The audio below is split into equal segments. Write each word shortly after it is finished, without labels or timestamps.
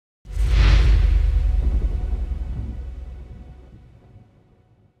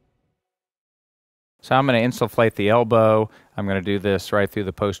So I'm going to insufflate the elbow. I'm going to do this right through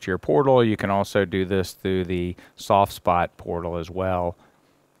the posterior portal. You can also do this through the soft spot portal as well.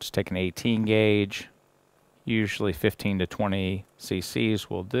 Just take an 18 gauge. Usually 15 to 20 cc's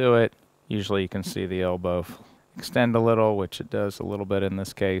will do it. Usually you can see the elbow extend a little, which it does a little bit in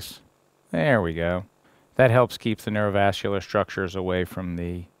this case. There we go. That helps keep the neurovascular structures away from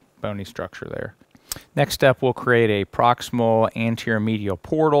the bony structure there. Next step, we'll create a proximal anterior medial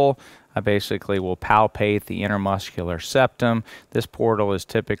portal. I basically will palpate the intermuscular septum. This portal is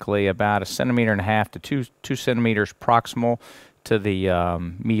typically about 1.5 centimeters to 2 centimeters proximal to the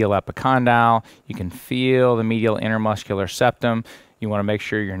medial epicondyle. You can feel the medial intermuscular septum. You want to make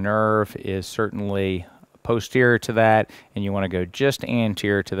sure your nerve is certainly posterior to that, and you want to go just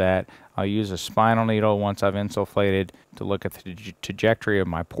anterior to that. I'll use a spinal needle once I've insufflated to look at the trajectory of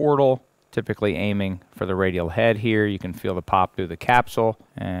my portal, typically aiming for the radial head here. You can feel the pop through the capsule,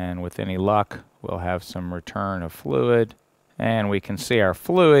 and with any luck, we'll have some return of fluid, and we can see our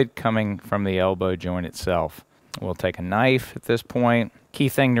fluid coming from the elbow joint itself. We'll take a knife at this point. Key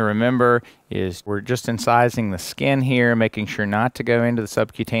thing to remember is we're just incising the skin here, making sure not to go into the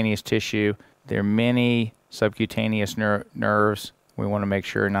subcutaneous tissue. There are many subcutaneous nerves. We want to make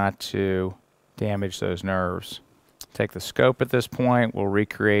sure not to damage those nerves. Take the scope at this point. We'll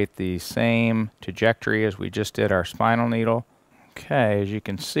recreate the same trajectory as we just did our spinal needle. Okay, as you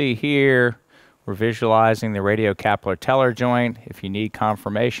can see here, we're visualizing the radiocapillatellar joint. If you need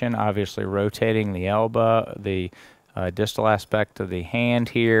confirmation, obviously rotating the elbow, the distal aspect of the hand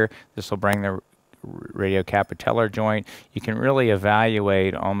here, this will bring the radiocapitellar joint. You can really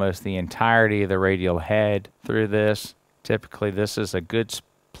evaluate almost the entirety of the radial head through this. Typically, this is a good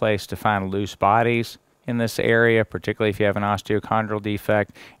place to find loose bodies in this area, particularly if you have an osteochondral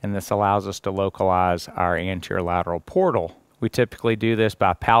defect, and this allows us to localize our anterior lateral portal. We typically do this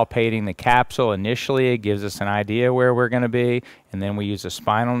by palpating the capsule. Initially, it gives us an idea where we're going to be, and then we use a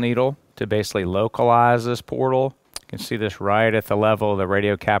spinal needle to basically localize this portal. You can see this right at the level of the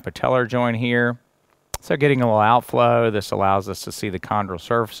radiocapitellar joint here. So getting a little outflow, this allows us to see the chondral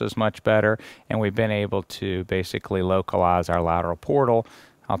surfaces much better, and we've been able to basically localize our lateral portal.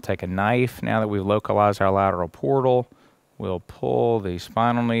 I'll take a knife now that we've localized our lateral portal. We'll pull the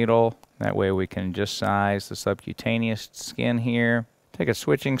spinal needle. That way we can just size the subcutaneous skin here. Take a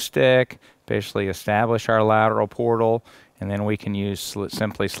switching stick, basically establish our lateral portal, and then we can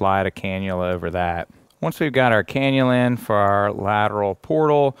simply slide a cannula over that. Once we've got our cannula in for our lateral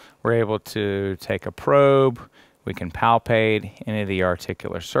portal, we're able to take a probe. We can palpate any of the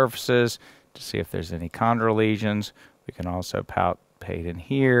articular surfaces to see if there's any chondral lesions. We can also palpate in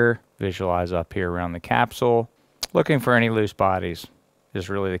here, visualize up here around the capsule. Looking for any loose bodies is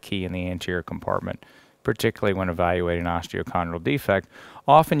really the key in the anterior compartment, particularly when evaluating osteochondral defect.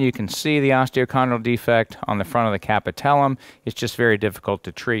 Often you can see the osteochondral defect on the front of the capitellum. It's just very difficult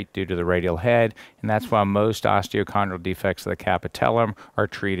to treat due to the radial head, and that's why most osteochondral defects of the capitellum are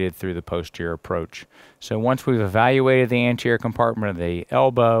treated through the posterior approach. So once we've evaluated the anterior compartment of the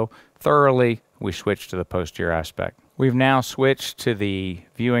elbow thoroughly, we switch to the posterior aspect. We've now switched to the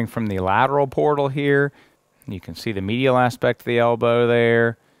viewing from the lateral portal here. You can see the medial aspect of the elbow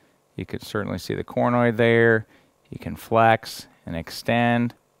there. You can certainly see the cornoid there. You can flex and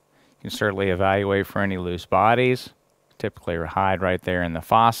extend. You can certainly evaluate for any loose bodies. Typically hide right there in the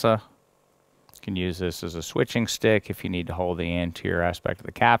fossa. You can use this as a switching stick if you need to hold the anterior aspect of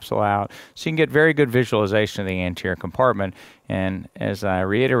the capsule out. So you can get very good visualization of the anterior compartment. And as I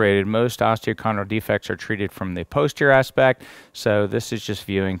reiterated, most osteochondral defects are treated from the posterior aspect. So this is just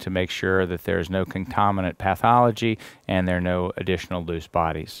viewing to make sure that there's no concomitant pathology and there are no additional loose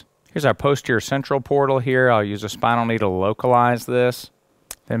bodies. Here's our posterior central portal here. I'll use a spinal needle to localize this.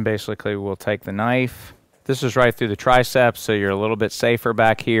 Then basically we'll take the knife. This is right through the triceps, so you're a little bit safer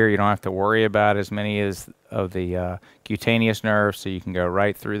back here. You don't have to worry about as many of the cutaneous nerves, so you can go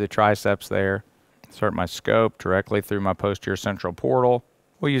right through the triceps there. Insert my scope directly through my posterior central portal.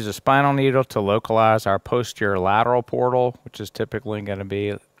 We'll use a spinal needle to localize our posterior lateral portal, which is typically going to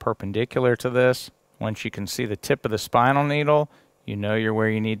be perpendicular to this. Once you can see the tip of the spinal needle, you know you're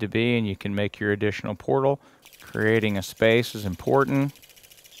where you need to be, and you can make your additional portal. Creating a space is important.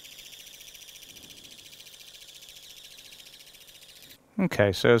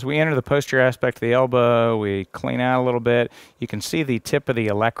 Okay, so as we enter the posterior aspect of the elbow, we clean out a little bit. You can see the tip of the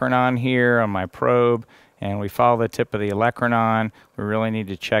olecranon here on my probe, and we follow the tip of the olecranon. We really need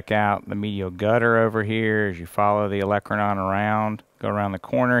to check out the medial gutter over here as you follow the olecranon around. Go around the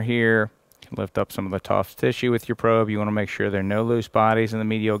corner here. You can lift up some of the tough tissue with your probe. You want to make sure there are no loose bodies in the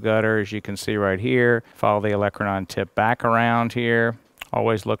medial gutter, as you can see right here. Follow the olecranon tip back around here.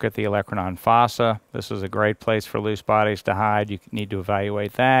 Always look at the olecranon fossa. This is a great place for loose bodies to hide. You need to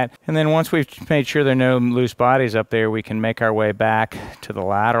evaluate that. And then once we've made sure there are no loose bodies up there, we can make our way back to the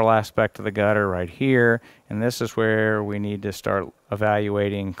lateral aspect of the gutter right here. And this is where we need to start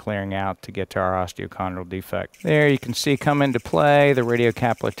evaluating, clearing out to get to our osteochondral defect. There you can see come into play the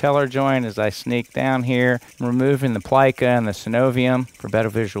radiocapitellar joint as I sneak down here, removing the plica and the synovium for better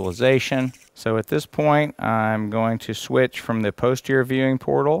visualization. So at this point, I'm going to switch from the posterior viewing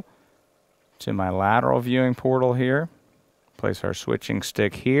portal to my lateral viewing portal here. Place our switching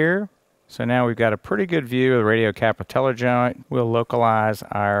stick here. So now we've got a pretty good view of the radiocapitellar joint. We'll localize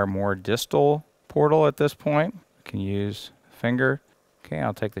our more distal portal at this point. We can use a finger. Okay,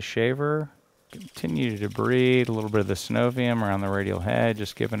 I'll take the shaver. Continue to debride a little bit of the synovium around the radial head,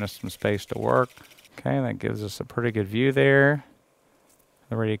 just giving us some space to work. Okay, that gives us a pretty good view there.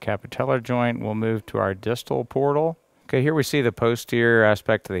 The radiocapitellar joint will move to our distal portal. Okay, here we see the posterior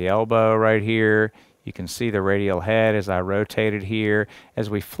aspect of the elbow right here. You can see the radial head as I rotate it here. As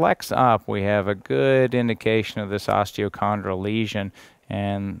we flex up, we have a good indication of this osteochondral lesion,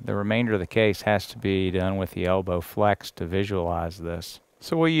 and the remainder of the case has to be done with the elbow flexed to visualize this.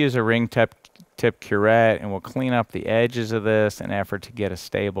 So we'll use a ring tip curette, and we'll clean up the edges of this in an effort to get a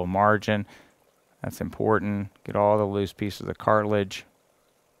stable margin. That's important. Get all the loose pieces of cartilage.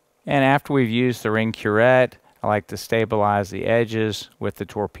 And after we've used the ring curette, I like to stabilize the edges with the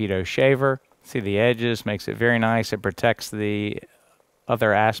torpedo shaver. See the edges, makes it very nice. It protects the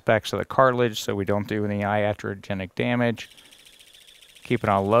other aspects of the cartilage so we don't do any iatrogenic damage. Keep it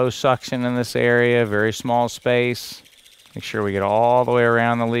on low suction in this area, very small space. Make sure we get all the way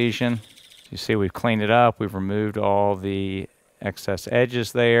around the lesion. You see we've cleaned it up. We've removed all the excess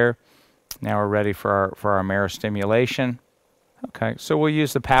edges there. Now we're ready for our marrow stimulation. Okay, so we'll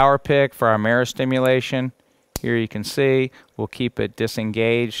use the power pick for our marrow stimulation. Here you can see we'll keep it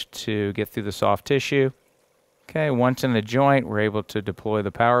disengaged to get through the soft tissue. Okay, once in the joint, we're able to deploy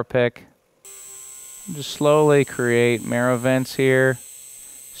the power pick. Just slowly create marrow vents here,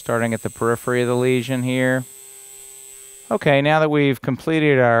 starting at the periphery of the lesion here. Okay, now that we've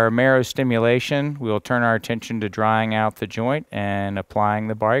completed our marrow stimulation, we'll turn our attention to drying out the joint and applying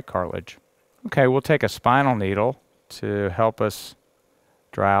the BioCartilage. Okay, we'll take a spinal needle to help us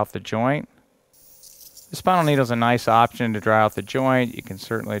dry out the joint. The spinal needle is a nice option to dry out the joint. You can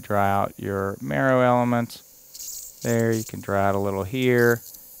certainly dry out your marrow elements. There, you can dry out a little here.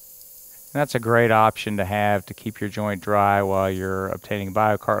 And that's a great option to have to keep your joint dry while you're obtaining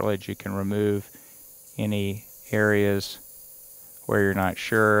BioCartilage. You can remove any areas where you're not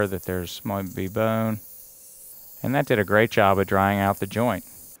sure that there's might be bone. And that did a great job of drying out the joint.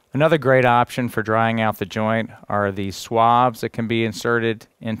 Another great option for drying out the joint are these swabs that can be inserted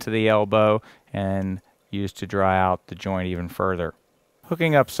into the elbow and used to dry out the joint even further.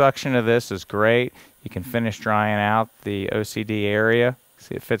 Hooking up suction to this is great. You can finish drying out the OCD area.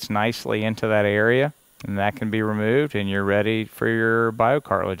 See, it fits nicely into that area, and that can be removed, and you're ready for your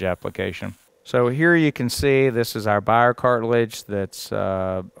BioCartilage application. So here you can see this is our BioCartilage that's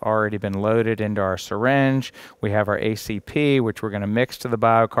already been loaded into our syringe. We have our ACP, which we're going to mix to the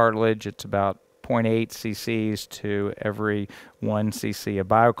BioCartilage. It's about 0.8 cc's to every 1 cc of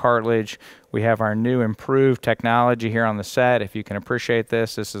BioCartilage. We have our new improved technology here on the set. If you can appreciate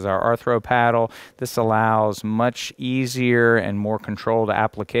this, this is our ArthroPaddle. This allows much easier and more controlled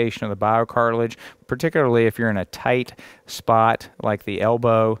application of the BioCartilage, particularly if you're in a tight spot like the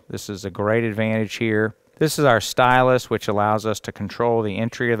elbow. This is a great advantage here. This is our stylus, which allows us to control the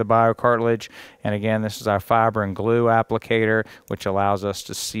entry of the BioCartilage. And again, this is our fiber and glue applicator, which allows us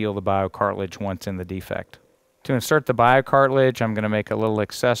to seal the BioCartilage once in the defect. To insert the BioCartilage, I'm going to make a little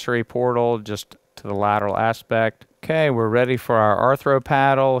accessory portal just to the lateral aspect. Okay, we're ready for our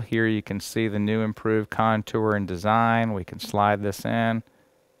ArthroPaddle. Here you can see the new improved contour and design. We can slide this in,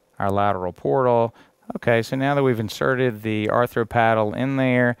 our lateral portal. Okay, so now that we've inserted the ArthroPaddle in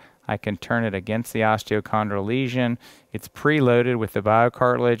there, I can turn it against the osteochondral lesion. It's preloaded with the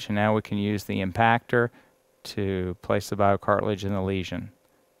BioCartilage, and now we can use the impactor to place the BioCartilage in the lesion.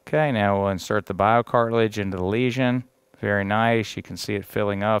 Okay, now we'll insert the BioCartilage into the lesion. Very nice. You can see it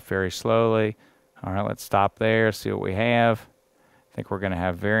filling up very slowly. All right, let's stop there, see what we have. I think we're going to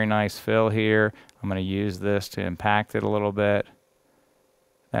have very nice fill here. I'm going to use this to impact it a little bit.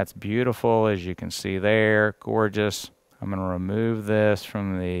 That's beautiful, as you can see there. Gorgeous. I'm going to remove this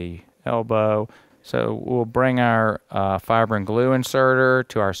from the elbow. So we'll bring our fiber and glue inserter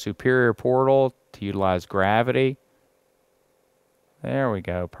to our superior portal to utilize gravity. There we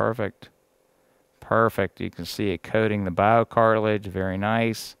go. Perfect. Perfect. You can see it coating the BioCartilage. Very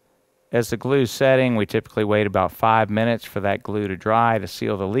nice. As the glue is setting, we typically wait about 5 minutes for that glue to dry to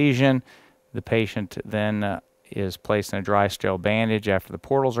seal the lesion. The patient then is placed in a dry sterile bandage after the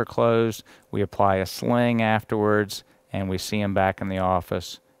portals are closed. We apply a sling afterwards, and we see him back in the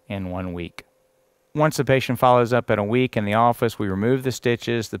office in 1 week. Once the patient follows up in a week in the office, we remove the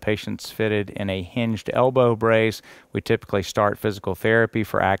stitches. The patient's fitted in a hinged elbow brace. We typically start physical therapy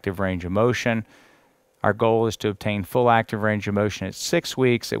for active range of motion. Our goal is to obtain full active range of motion at 6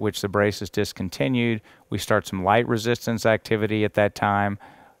 weeks, at which the brace is discontinued. We start some light resistance activity at that time,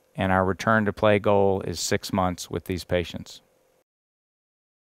 and our return to play goal is 6 months with these patients.